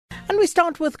we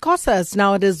start with COSAS.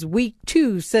 Now it is week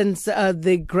 2 since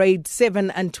the grade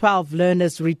 7 and 12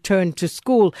 learners returned to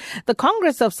school. The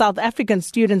Congress of South African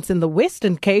Students in the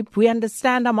Western Cape, we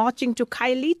understand, are marching to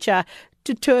Khayelitsha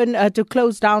to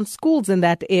close down schools in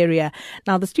that area.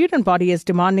 Now, the student body is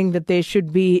demanding that there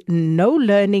should be no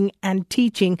learning and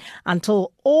teaching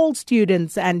until all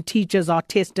students and teachers are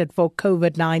tested for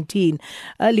Covid19.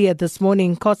 Earlier this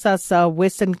morning, COSAS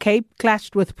Western Cape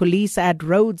clashed with police at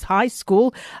Rhodes High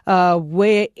School,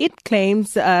 where it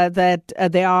claims that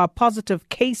there are positive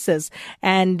cases.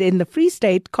 And in the Free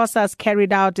State, COSAS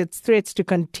carried out its threats to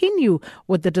continue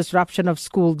with the disruption of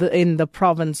school in the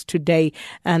province today.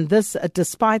 And this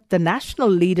despite the national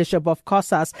leadership of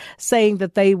COSAS saying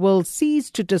that they will cease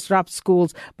to disrupt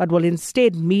schools, but will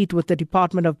instead meet with the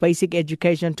Department of Basic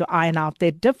Education to iron out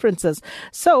their differences.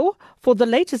 So, for the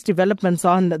latest developments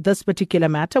on this particular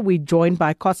matter, we're joined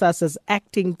by COSAS's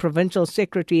acting Provincial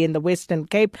Secretary in the Western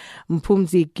Cape,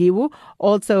 Mphumzi Giwu.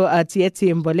 Also,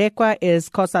 Tsietsi Mbolekwa is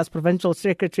COSAS Provincial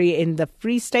Secretary in the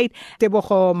Free State.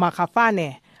 Teboho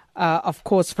Magafane, of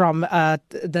course, from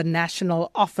the National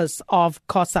Office of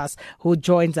COSAS, who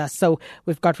joins us. So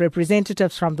we've got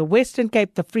representatives from the Western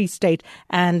Cape, the Free State,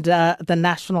 and the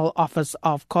National Office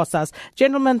of COSAS.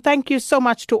 Gentlemen, thank you so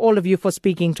much to all of you for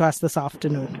speaking to us this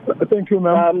afternoon. Thank you,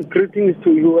 ma'am. Greetings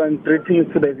to you and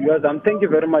greetings to the viewers. Thank you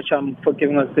very much for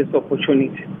giving us this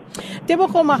opportunity.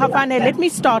 Teboho Magafane, let me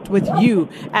start with you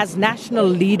as national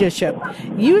leadership.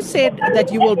 You said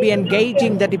that you will be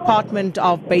engaging the Department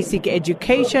of Basic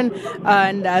Education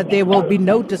and there will be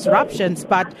no disruptions,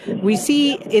 but we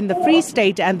see in the Free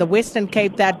State and the Western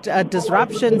Cape that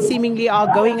disruptions seemingly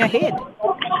are going ahead.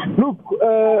 Look,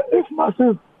 if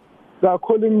masses are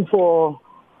calling for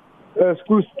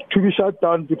schools to be shut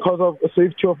down because of the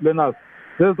safety of learners,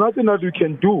 there's nothing that we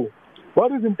can do.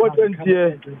 What is important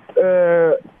here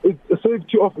is the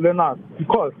safety of learners,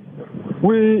 because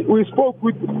we spoke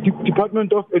with the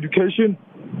Department of Education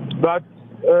that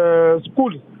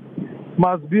schools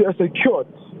must be secured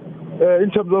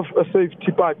in terms of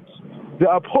safety, but the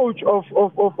approach of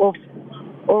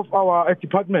our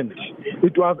department,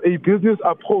 it was a business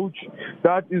approach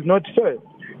that is not fair.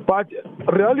 But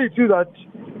reality is that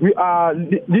we are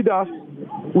leaders.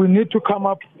 We need to come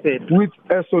up with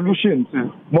a solution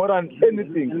more than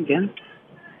anything.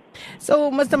 So,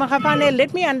 Mr. Magafane,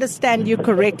 let me understand you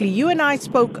correctly. You and I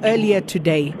spoke earlier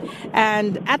today,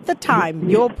 and at the time,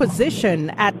 your position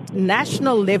at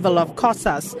national level of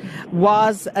COSAS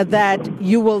was that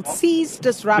you will cease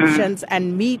disruptions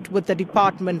and meet with the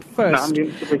department first.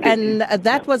 And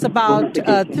that was about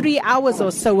 3 hours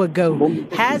or so ago.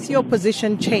 Has your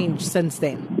position changed since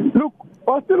then? Look,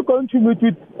 we're still going to meet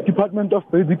with Department of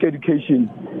Basic Education.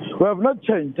 We have not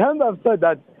changed. And I've said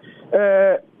that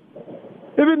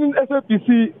even in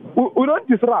SAPC, we don't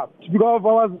disrupt, because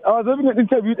I was having an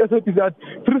interview with SAPC that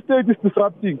Free State is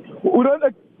disrupting. We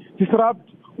don't disrupt,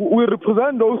 we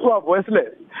represent those who are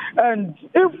voiceless. And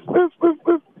if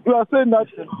you are saying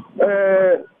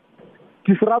that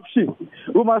disruption,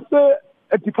 we must say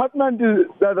a department is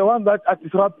the one that are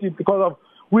disrupting, because of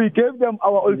we gave them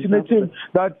our ultimatum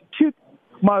that kids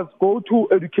must go to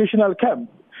educational camps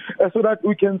so that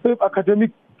we can save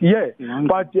academic year,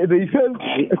 but they failed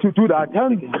to do that,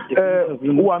 and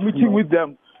we are meeting with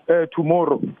them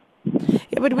tomorrow.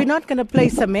 Yeah, but we're not going to play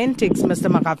semantics, Mr.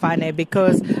 Magafane,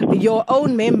 because your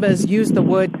own members use the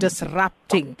word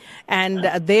disrupting, and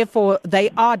therefore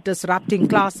they are disrupting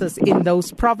classes in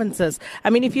those provinces. I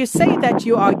mean, if you say that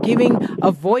you are giving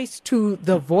a voice to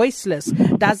the voiceless,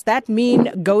 does that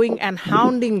mean going and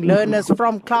hounding learners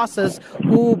from classes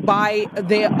who by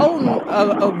their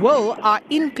own will are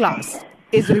in class?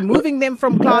 Is removing them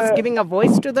from class giving a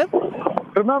voice to them?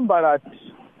 Remember that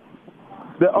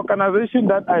the organization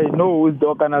that I know is the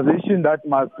organization that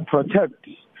must protect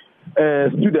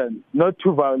students, not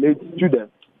to violate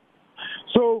students.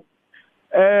 So,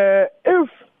 if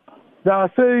they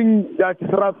are saying that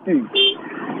disrupting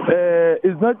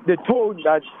is not the tone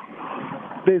that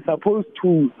they're supposed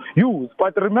to use.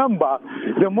 But remember,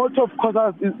 the motto of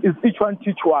COSAS is each one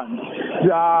teach one.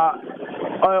 They are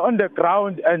on the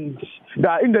ground and they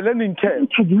are in the learning curve.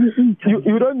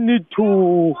 You don't need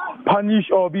to punish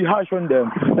or be harsh on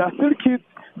them. They are still kids,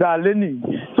 they are learning.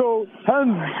 So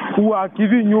hence we are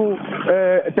giving you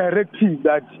a directive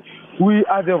that we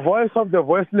are the voice of the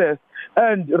voiceless.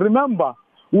 And remember,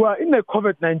 we are in a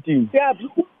COVID-19.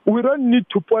 We don't need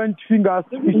to point fingers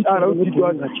at each other. We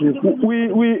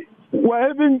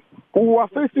are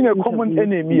facing a common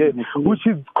enemy here, which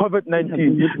is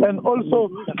COVID-19. And also,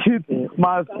 kids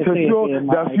must secure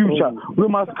their future. We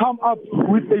must come up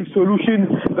with a solution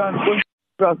that's going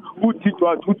who did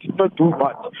what, who did not do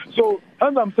what. So,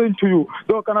 as I'm saying to you,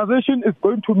 the organization is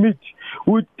going to meet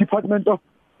with Department of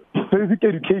Basic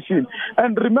Education.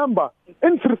 And remember,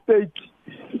 in Free State,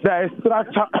 there is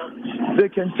structure, they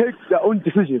can take their own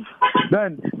decisions.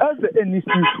 Then, as the NEC,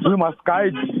 we must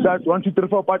guide that 1, 2, 3,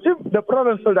 4. But if the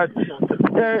province says that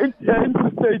in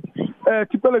Free State,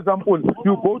 typical example,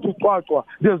 you go to Kwakwa,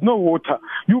 there's no water.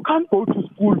 You can't go to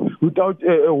school without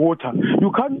water.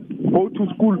 You can't go to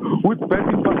school with bad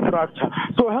infrastructure.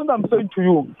 So, hence I'm saying to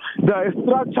you, there is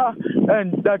structure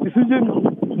and that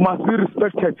decision must be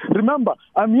respected. Remember,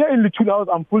 I'm here in Little House,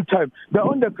 I'm full-time. They're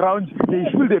on the ground, they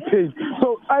feel the pain.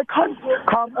 So I can't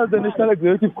come as the National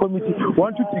Executive Committee,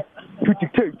 want to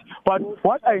dictate. But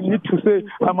what I need to say,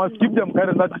 I must give them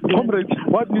guidance that, comrades,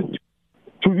 what needs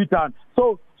to be done.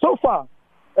 So far,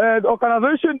 the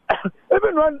organization,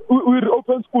 even when we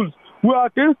reopen schools, we are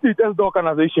against it as the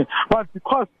organization. But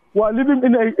because we are living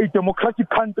in a democratic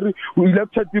country, we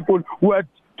elected people who are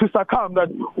to succumb, that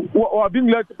who are being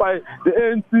led by the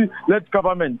ANC-led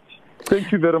government.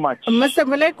 Thank you very much. Mr.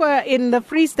 Mbolekwa, in the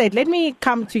Free State, let me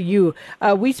come to you.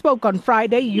 We spoke on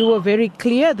Friday. You were very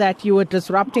clear that you were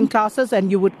disrupting classes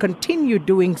and you would continue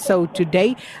doing so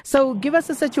today. So give us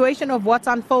a situation of what's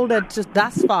unfolded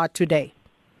thus far today.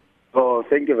 Oh,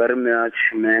 thank you very much,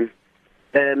 ma'am.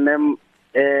 Ma'am,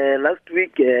 last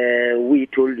week we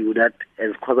told you that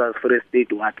as COSAS Free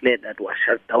State was led that was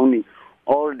shut down in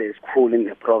all the school in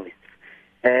the province.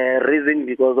 Reason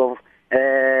because of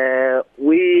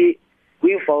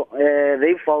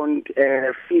they found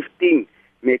 15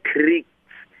 matrics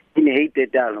in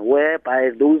Haytetal, whereby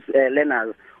those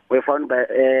learners were found by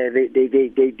they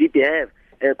did have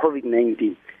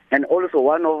COVID-19, and also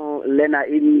one of learner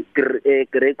in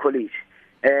Grey College.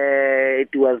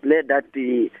 It was led that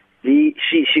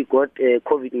she got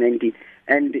COVID-19,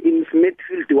 and in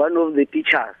Smithfield one of the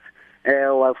teachers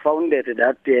was found that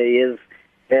he has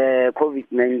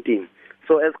COVID-19.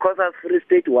 So as COSAS Free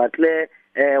State was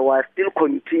still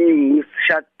continuing with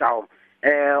shutdown.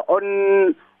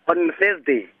 On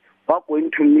Thursday, we're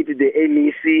going to meet the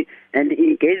MEC and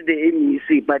engage the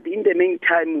MEC. But in the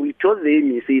meantime, we told the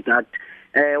MEC that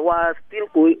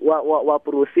we're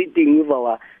proceeding with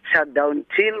our shutdown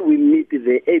till we meet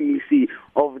the MEC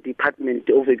of Department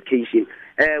of Education.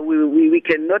 We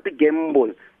cannot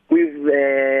gamble with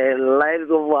lives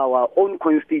of our own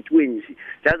constituency.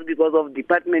 Just because of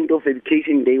Department of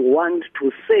Education, they want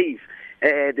to save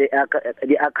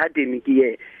the academic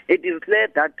year. It is clear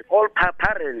that all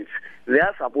parents, they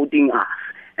are supporting us.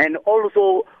 And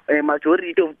also a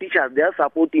majority of teachers, they are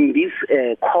supporting this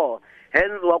call.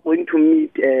 Hence, we are going to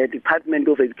meet Department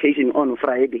of Education on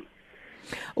Friday.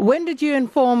 When did you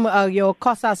inform your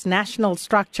COSAS National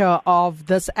structure of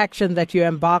this action that you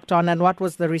embarked on, and what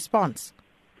was the response?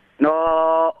 No,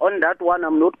 on that one,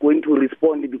 I'm not going to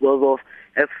respond because of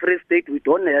a Free State. We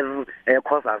don't have a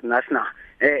COSAS National.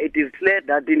 It is clear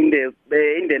that in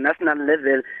the national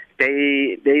level,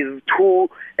 there's two.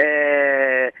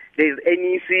 There's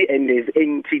NEC and there's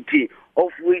NTT,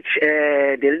 of which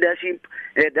the leadership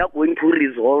they're going to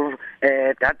resolve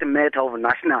that matter of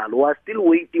national. We are still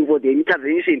waiting for the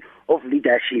intervention of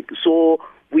leadership. So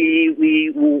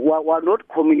we are not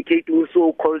communicating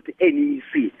so-called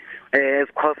NEC as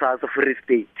COSAS Free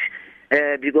State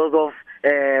because of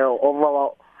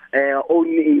our own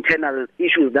internal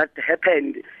issues that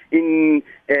happened in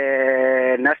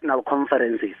national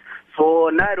conferences. So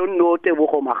now I don't know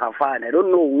Teboho Magafane. I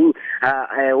don't know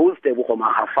who's Teboho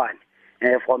Magafane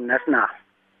from national.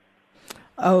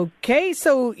 Okay,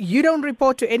 so you don't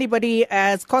report to anybody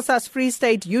as COSAS Free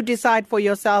State. You decide for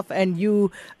yourself and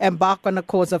you embark on a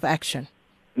course of action.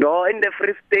 No, in the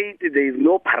Free State there is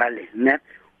no parallel,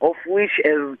 of which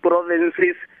as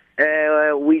provinces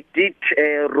we did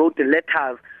wrote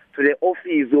letters to the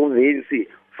office of the ANC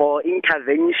for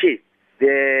intervention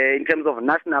in terms of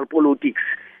national politics.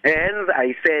 Hence,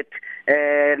 I said,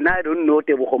 now I don't know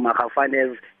Teboho Magafane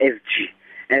as SG.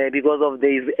 Because of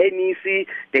there is NEC,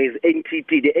 there is NTT.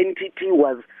 The NTT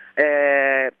was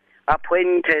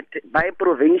appointed by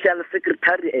Provincial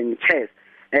Secretary and Chairs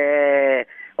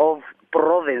of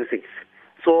provinces.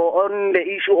 So on the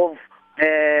issue of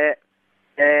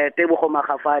Teboho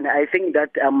Magafane, I think that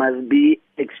I must be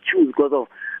excused because of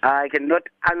I cannot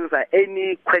answer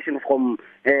any question from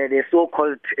the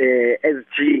so-called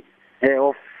SG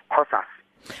of COSAS.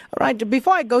 All right.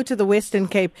 Before I go to the Western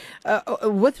Cape,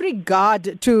 with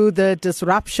regard to the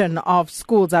disruption of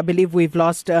schools, I believe we've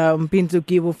lost Mphumzi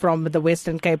Giwu from the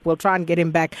Western Cape. We'll try and get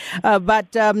him back. We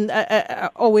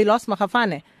lost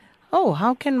Magafane. Oh,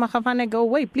 how can Magafane go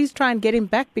away? Please try and get him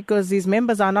back because his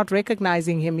members are not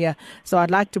recognizing him here. So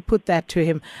I'd like to put that to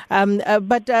him.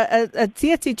 But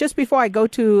Tsietsi, just before I go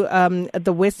to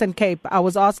the Western Cape, I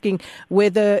was asking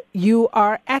whether you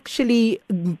are actually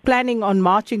planning on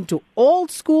marching to all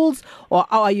schools, or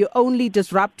are you only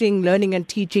disrupting learning and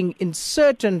teaching in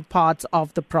certain parts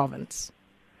of the province?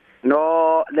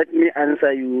 No, let me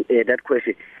answer you that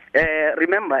question.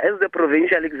 Remember, as the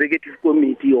Provincial Executive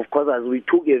Committee of COSAS, we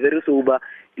took a very sober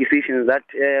decision that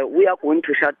we are going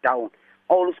to shut down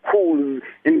all schools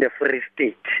in the Free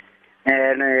State.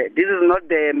 And this is not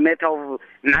the matter of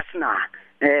national.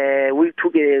 We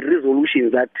took a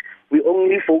resolution that we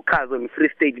only focus on Free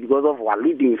State because of our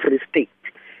leading Free State.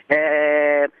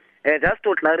 Just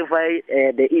to clarify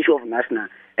the issue of national,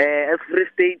 as Free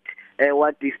State,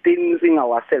 we're distancing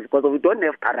ourselves because we don't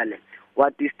have parallel.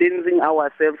 We're distancing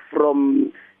ourselves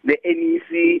from the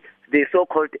NEC, the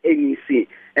so-called NEC.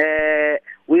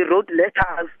 We wrote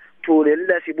letters to the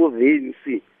leadership of the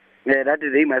ANC that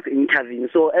they must intervene.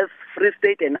 So as Free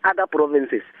State and other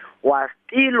provinces were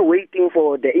still waiting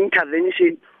for the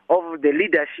intervention of the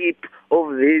leadership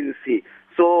of the ANC.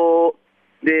 So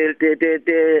the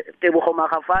Teboho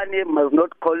Magafane must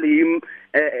not call him,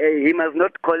 he must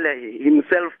not call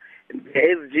himself the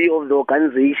SG of the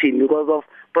organization because of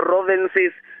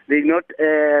provinces, they not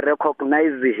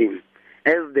recognize him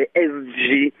as the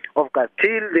SG of COSAS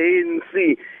till the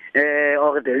ANC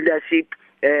or the leadership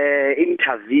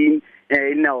intervene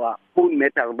in our own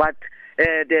matter. But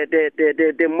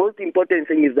the most important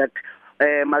thing is that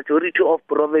majority of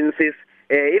provinces,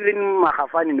 even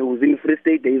Magafane knows in Free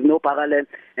State there is no parallel,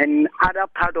 and other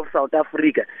part of South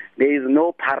Africa there is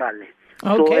no parallel.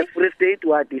 Okay. So as Free State,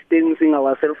 we are distancing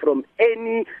ourselves from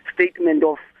any statement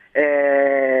of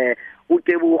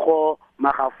Teboho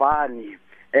Magafane.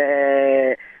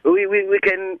 We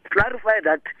can clarify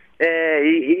that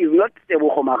he is not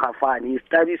Teboho Magafane, he is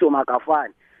Thabiso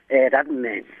Magafane, that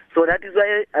man. So that is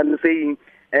why I'm saying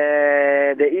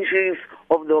the issues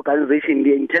of the organization,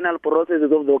 the internal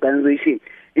processes of the organization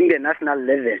in the national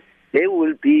level, they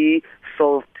will be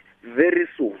solved very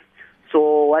soon.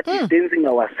 So what is distancing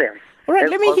ourselves. All right,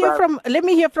 let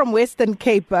me hear from Western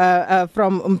Cape,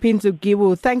 from Mphumzi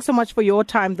Giwu. Thanks so much for your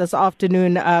time this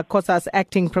afternoon, COSAS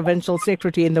Acting Provincial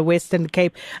Secretary in the Western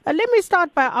Cape. Let me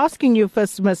start by asking you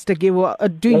first, Mr. Giwu,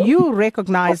 do you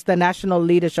recognize the national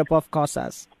leadership of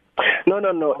COSAS? No.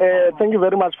 Thank you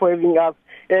very much for having us.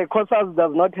 COSAS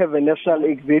does not have a national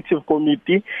executive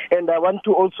committee, and I want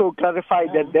to also clarify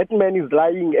that that man is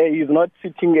lying. He's not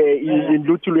sitting in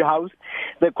Lutuli House.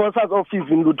 The COSAS office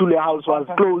in Lutuli House was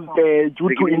closed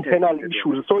due to internal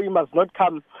issues, so he must not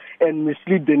come and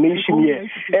mislead the nation here.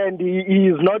 And he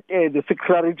is not the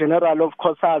Secretary General of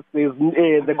COSAS.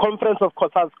 The conference of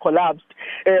COSAS collapsed.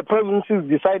 Provinces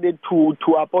decided to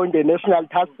appoint a national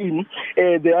task team.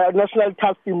 The national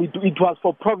task team, it was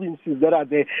for provinces that are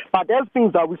there. But as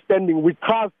things are standing, we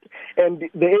trust, and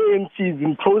the ANC is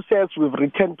in process. We've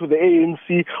returned to the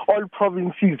ANC. All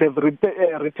provinces have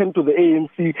returned to the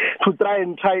ANC to try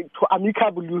to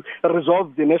amicably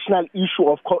resolve the national issue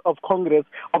of Congress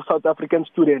of South African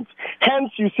students.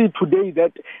 Hence, you see today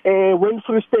that when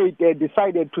Free State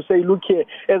decided to say, look here,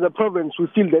 as a province, we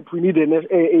feel that we need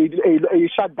a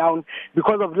shutdown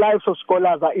because of lives of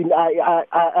scholars are in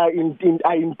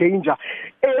danger.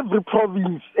 Every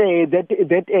province that is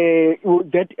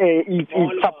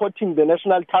supporting the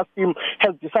national task team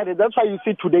has decided. That's why you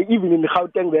see today, even in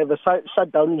Gauteng, they have a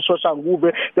shutdown in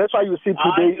Soshanguve. That's why you see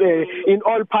today in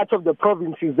all parts of the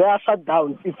provinces, there are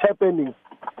shutdowns. It's happening.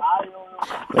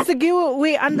 Mr. Giwu,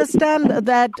 we understand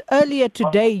that earlier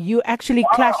today you actually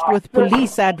clashed with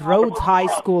police at Rhodes High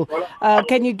School.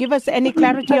 Can you give us any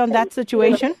clarity on that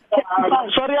situation?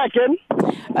 Sorry, again?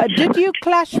 Did you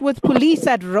clash with police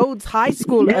at Rhodes High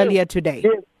School earlier today?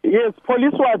 Yes,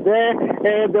 police were there.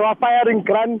 They were firing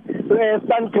stun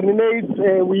grenades.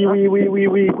 We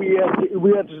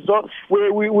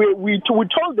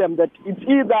told them that it's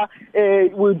either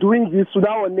we're doing this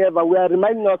now or never. We are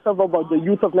reminding ourselves about the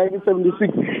youth of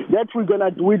 1976 that we're gonna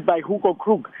do it by hook or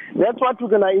crook. That's what we're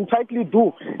gonna entirely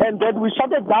do. And then we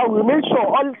shut it down. We made sure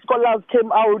all scholars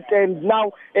came out, and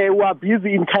now we are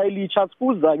busy in Khayelitsha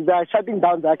schools. They are shutting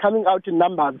down. They are coming out in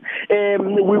numbers.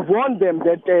 We warned them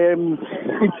that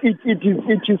it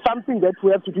is something that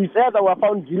we have to do. It's either we are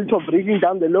found guilty of breaking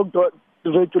down the lockdown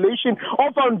regulation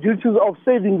or found guilty of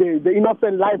saving the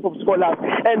innocent life of scholars.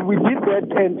 And we did that,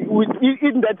 and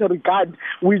in that regard,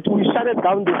 we shut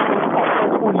down the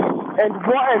schools, and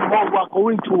more we are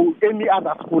going to any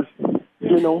other schools,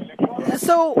 you know.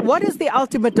 So what is the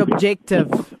ultimate objective,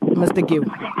 Mr. Giwu?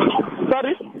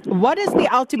 Sorry? What is the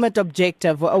ultimate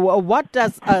objective? What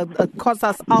does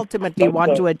COSAS ultimately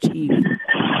want to achieve?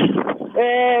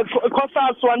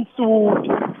 COSAS wants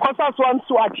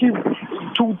to achieve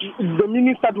to the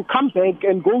minister to come back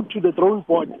and go to the drawing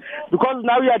board, because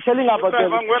now you are telling about the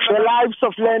lives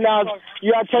of learners.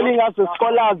 You are telling us the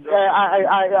scholars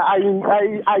are in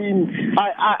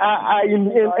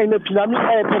a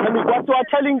pandemic. What you are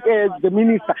telling the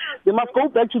minister, they must go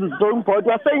back to the drawing board.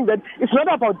 You are saying that it's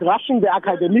not about rushing the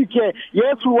academic year.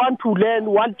 Yes, we want to learn,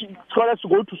 want scholars to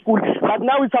go to school, but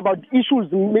now it's about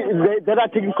issues that are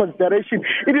taken consideration.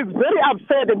 It is very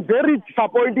upset and very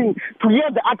disappointing to hear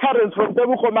the utterance from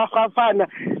Teboho Magafane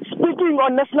speaking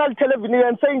on national television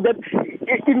and saying that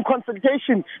in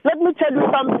consultation. Let me tell you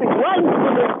something.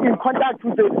 While in contact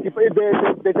with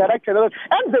the director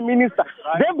and the minister,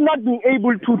 they've not been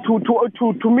able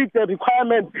to meet the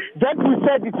requirements that we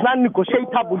said it's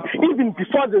non-negotiable even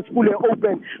before the school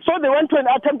opened. So they went to an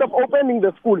attempt of opening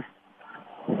the school.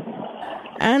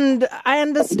 And I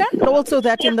understand also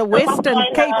that in the Western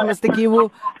Cape, Mr.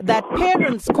 Giwu, that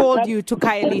parents called you to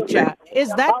Khayelitsha. Is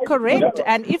that correct?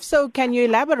 And if so, can you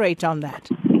elaborate on that?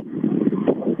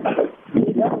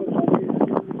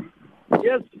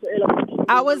 Yes.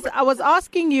 I was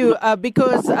asking you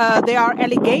because there are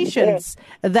allegations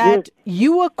that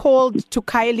you were called to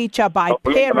Khayelitsha by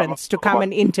parents to come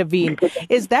and intervene.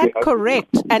 Is that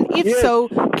correct? And if so,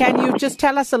 can you just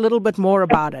tell us a little bit more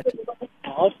about it?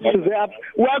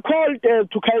 We are called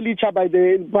to Khayelitsha by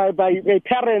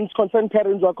parents, concerned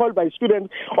parents. We are called by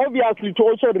students, obviously to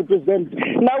also represent.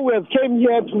 Now we have came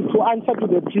here to answer to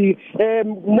the plea.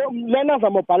 Learners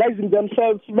are mobilizing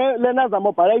themselves. Learners are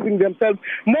mobilizing themselves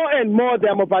more and more. They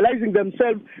are mobilizing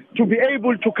themselves to be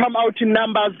able to come out in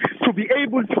numbers, to be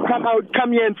able to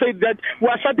come here and say that we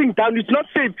are shutting down. It's not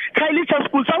safe. Khayelitsha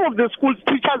school, some of the schools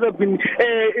teachers have been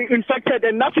infected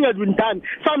and nothing has been done.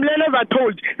 Some learners are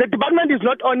told the department is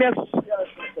not honest.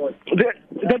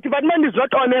 The department is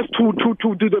not honest to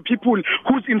the people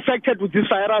who's infected with this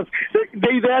virus.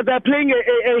 They're playing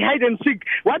a hide and seek.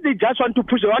 What they just want to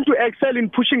push, they want to excel in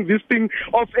pushing this thing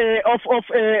of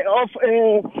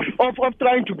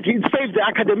trying to save the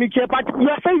academic year. But we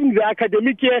are saving the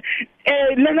academic year.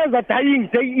 Learners are dying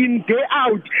day in, day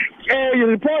out.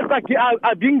 Reports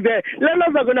are being there.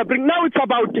 Learners are going to bring. Now it's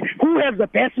about who has the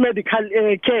best medical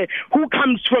care, who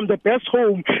comes from the best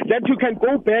home, that you can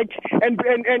go back and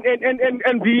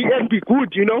be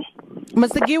good, you know.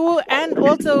 Mr. Giwu, and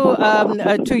also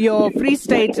to your Free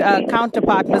State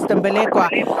counterpart, Mr. Mbolekwa,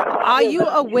 are you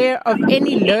aware of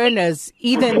any learners,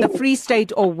 either in the Free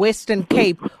State or Western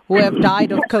Cape, who have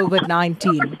died of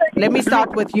COVID-19? Let me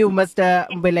start with you, Mr.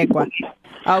 Mbolekwa.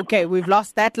 Okay, we've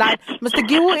lost that line. Mr.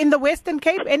 Giwu, in the Western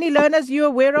Cape, any learners you're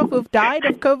aware of who've died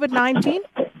of COVID-19?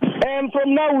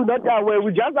 From now, we're not aware.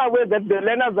 We're just aware that the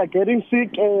learners are getting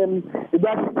sick.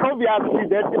 But obviously,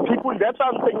 that the people, that's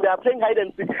something they are playing hide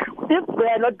and seek. If they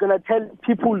are not going to tell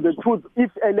people the truth,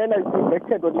 if a learner is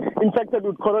infected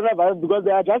with coronavirus, because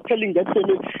they are just telling that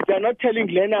family, they are not telling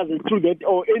learners the truth, that,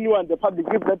 or anyone, the public,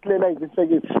 if that learner is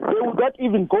infected, they will not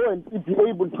even go and be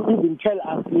able to even tell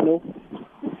us, you know.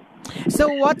 So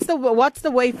what's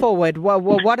the way forward?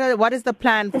 What is the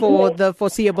plan for the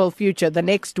foreseeable future, the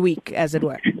next week, as it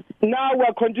were? Now we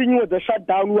are continuing with the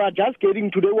shutdown. We are just getting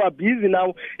today. We are busy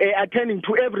now attending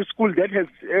to every school that has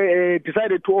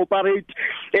decided to operate.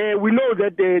 We know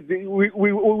that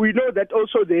we know that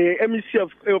also the MEC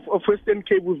of Western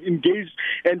Cape was engaged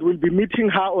and will be meeting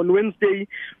her on Wednesday.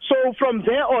 So from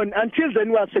there on, until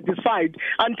then, we are satisfied.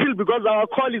 Because our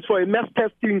call is for a mass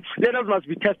testing, learners must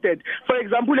be tested. For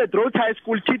example, at Rhodes High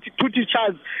School, two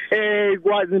teachers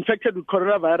was infected with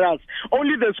coronavirus.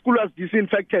 Only the school was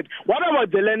disinfected. What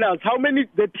about the learners? How many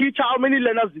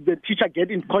learners did the teacher get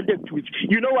in contact with?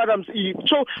 You know what I'm saying?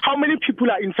 So how many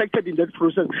people are infected in that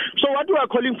process? So what we are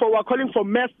calling for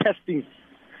mass testing.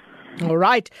 All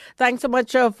right. Thanks so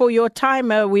much for your time.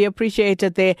 We appreciate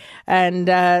it there. And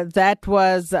that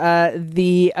was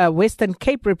the Western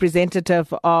Cape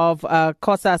representative of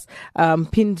COSAS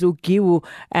Mphumzi Giwu,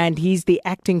 and he's the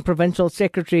acting provincial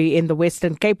secretary in the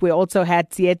Western Cape. We also had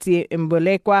Tsietsi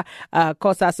Mbolekwa,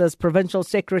 COSAS's provincial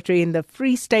secretary in the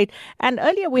Free State. And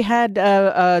earlier we had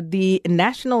the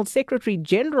National Secretary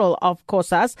General of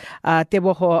COSAS,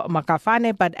 Teboho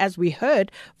Magafane. But as we heard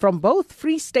from both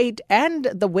Free State and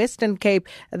the Western Cape,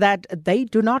 that they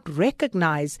do not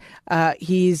recognize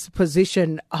his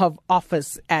position of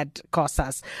office at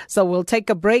COSAS. So we'll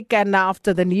take a break, and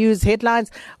after the news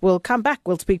headlines, we'll come back.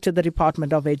 We'll speak to the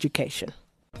Department of Education.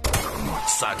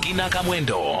 Sakina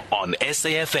Kamwendo on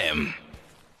SAfm.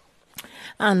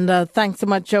 And thanks so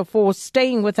much for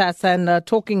staying with us and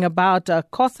talking about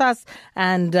COSAS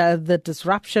and the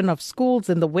disruption of schools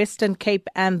in the Western Cape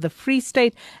and the Free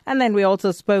State. And then we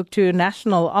also spoke to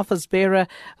National Office Bearer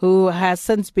who has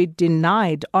since been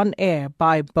denied on air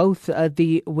by both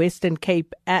the Western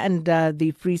Cape and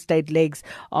the Free State legs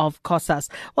of COSAS.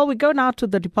 Well, we go now to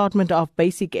the Department of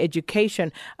Basic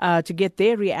Education to get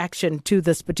their reaction to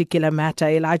this particular matter.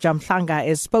 Mhlanga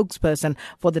is spokesperson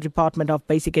for the Department of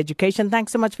Basic Education.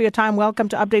 Thanks so much for your time. Welcome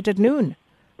to Update at Noon.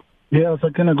 Yes,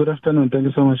 Sakina, good afternoon. Thank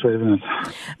you so much for having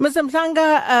us. Mr.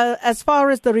 Mhlanga, as far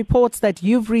as the reports that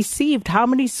you've received, how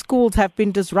many schools have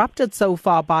been disrupted so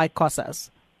far by COSAS?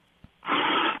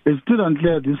 It's still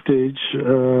unclear at this stage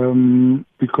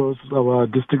because our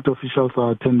district officials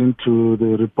are attending to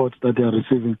the reports that they are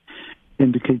receiving,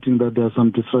 indicating that there are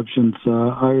some disruptions.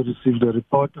 I received a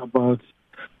report about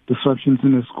disruptions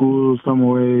in a school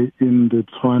somewhere in the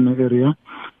Tshwane area.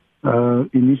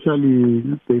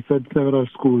 Initially, they said several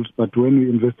schools, but when we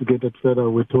investigated further,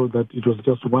 we're told that it was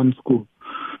just one school.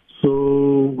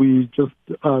 So we just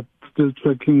are still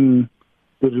tracking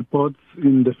the reports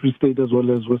in the Free State as well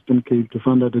as Western Cape to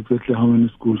find out exactly how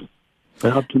many schools.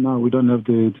 Up to now, we don't have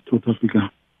the total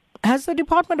figure. Has the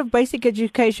Department of Basic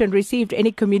Education received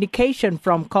any communication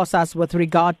from COSAS with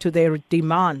regard to their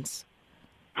demands?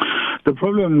 The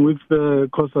problem with the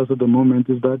COSAS at the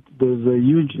moment is that there's a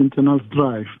huge internal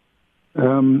strife.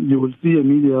 You will see a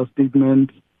media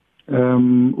statement.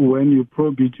 When you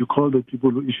probe it, you call the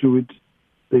people who issue it.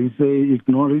 They say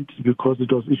ignore it because it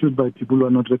was issued by people who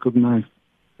are not recognized.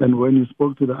 And when you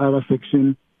spoke to the other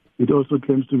section, it also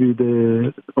claims to be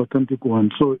the authentic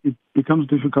one. So it becomes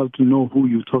difficult to know who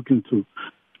you're talking to.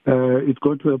 It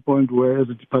got to a point where, as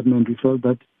a department, we felt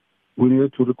that we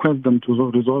needed to request them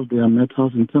to resolve their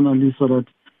matters internally so that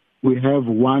we have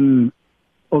one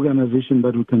organization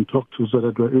that we can talk to so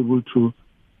that we're able to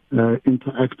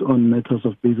interact on matters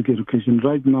of basic education.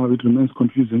 Right now, it remains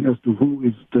confusing as to who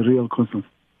is the real COSAS.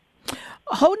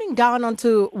 Honing down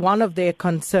onto one of their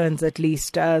concerns, at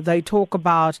least, they talk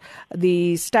about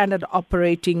the standard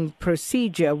operating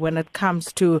procedure when it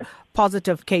comes to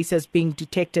positive cases being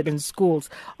detected in schools.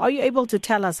 Are you able to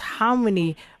tell us how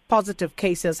many positive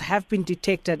cases have been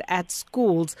detected at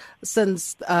schools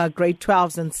since grade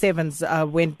 12s and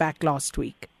 7s went back last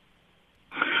week?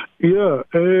 Yeah,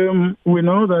 we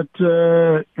know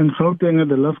that in Gauteng at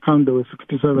the last count there were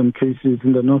 67 cases.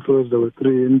 In the Northwest there were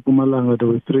 3. In Mpumalanga there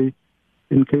were 3.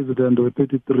 In KZN there were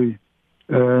 33.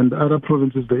 And other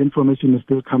provinces, the information is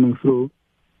still coming through.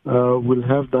 We'll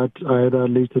have that either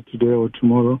later today or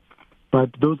tomorrow.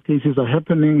 But those cases are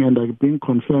happening and are being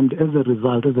confirmed as a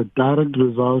result, as a direct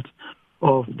result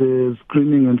of the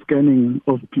screening and scanning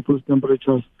of people's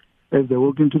temperatures as they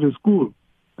walk into the school,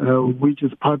 which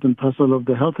is part and parcel of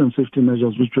the health and safety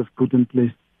measures which we've put in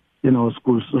place in our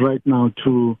schools right now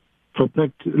to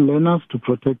protect learners, to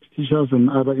protect teachers and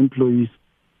other employees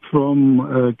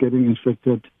from getting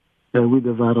infected with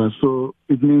the virus. So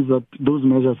it means that those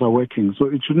measures are working. So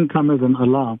it shouldn't come as an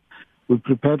alarm. We're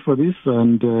prepared for this,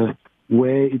 and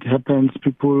where it happens,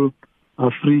 people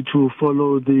are free to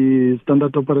follow the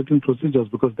standard operating procedures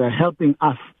because they're helping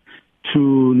us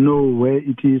to know where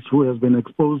it is, who has been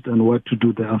exposed, and what to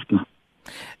do thereafter.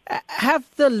 Have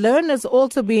the learners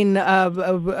also been,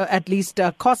 at least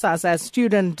COSAS as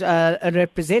student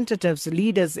representatives,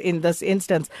 leaders in this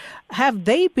instance, have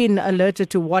they been alerted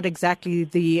to what exactly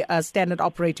the standard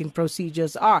operating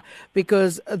procedures are?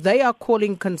 Because they are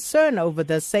calling concern over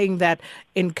this, saying that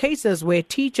in cases where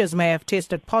teachers may have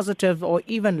tested positive or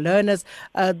even learners,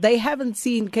 they haven't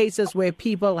seen cases where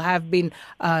people have been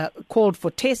called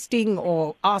for testing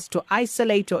or asked to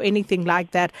isolate or anything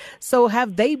like that. So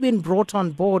have they been brought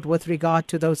on board with regard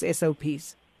to those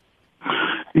SOPs?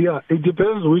 Yeah, it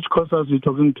depends which COSAS you're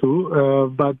talking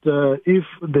to. But if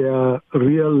there are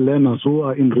real learners who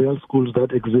are in real schools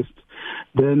that exist,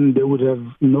 then they would have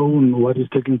known what is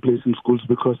taking place in schools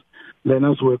because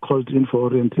learners were called in for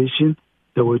orientation.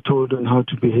 They were told on how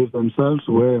to behave themselves,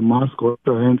 wear a mask, wash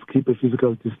their hands, keep a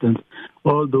physical distance.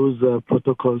 All those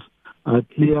protocols are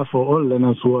clear for all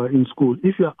learners who are in school.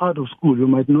 If you're out of school, you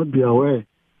might not be aware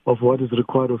of what is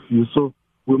required of you. So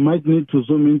we might need to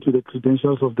zoom into the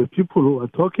credentials of the people who are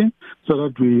talking so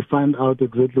that we find out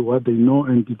exactly what they know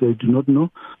and they do not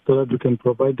know so that we can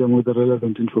provide them with the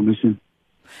relevant information.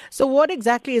 So what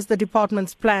exactly is the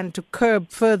department's plan to curb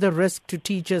further risk to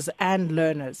teachers and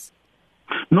learners?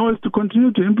 No, it's to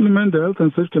continue to implement the health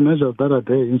and safety measures that are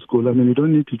there in school. I mean, you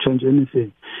don't need to change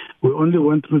anything. We only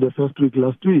went through the first week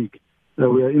last week.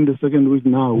 We are in the second week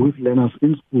now with learners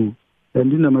in school.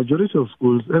 And in the majority of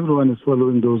schools, everyone is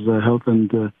following those health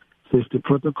and safety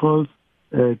protocols.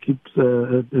 keep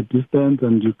a distance,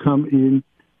 and you come in.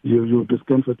 You'll be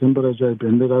scanned for temperature,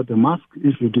 handed out a mask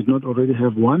if you did not already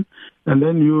have one, and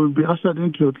then you'll be ushered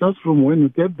into your classroom. When you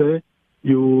get there,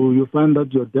 you find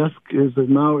that your desk is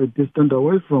now a distance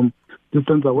away from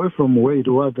where it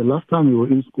was the last time you were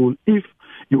in school, if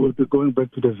you will be going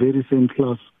back to the very same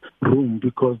classroom,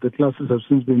 because the classes have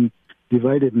since been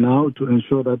divided now to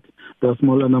ensure that there are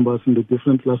smaller numbers in the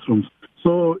different classrooms.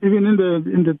 So even in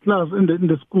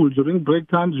the school, during break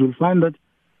times, you'll find that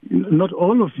not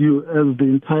all of you, as the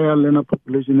entire learner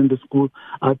population in the school,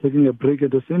 are taking a break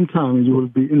at the same time. You will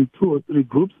be in 2 or 3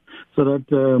 groups so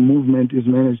that movement is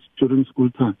managed during school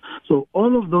time. So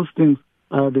all of those things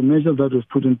are the measures that we've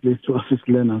put in place to assist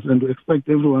learners, and we expect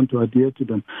everyone to adhere to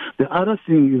them. The other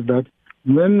thing is that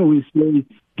when we say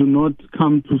do not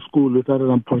come to school without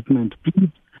an appointment, please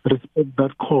respect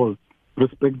that call.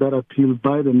 Respect that appeal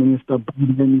by the minister, by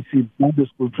the MEC, by the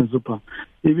school principal,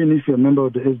 even if you're a member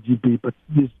of the SGB. But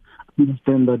please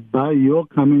understand that by your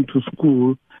coming to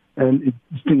school and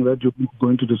insisting that you're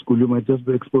going to the school, you might just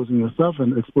be exposing yourself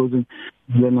and exposing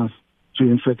learners to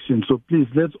infection. So please,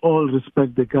 let's all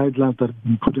respect the guidelines that have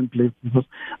been put in place, because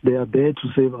they are there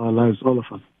to save our lives, all of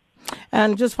us.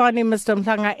 And just finally, Mr.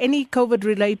 Mhlanga, any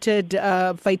COVID-related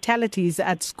fatalities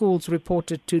at schools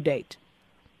reported to date?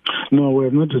 No, we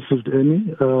have not received any.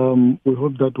 We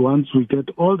hope that once we get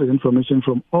all the information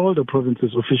from all the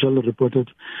provinces officially reported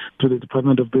to the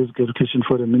Department of Basic Education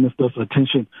for the Minister's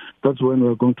attention, that's when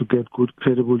we're going to get good,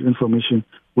 credible information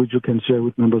which you can share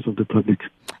with members of the public.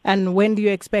 And when do you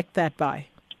expect that by?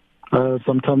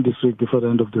 Sometime this week, before the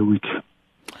end of the week.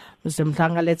 Mr.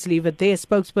 Mhlanga, let's leave it there.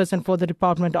 Spokesperson for the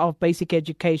Department of Basic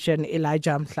Education,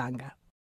 Elijah Mhlanga.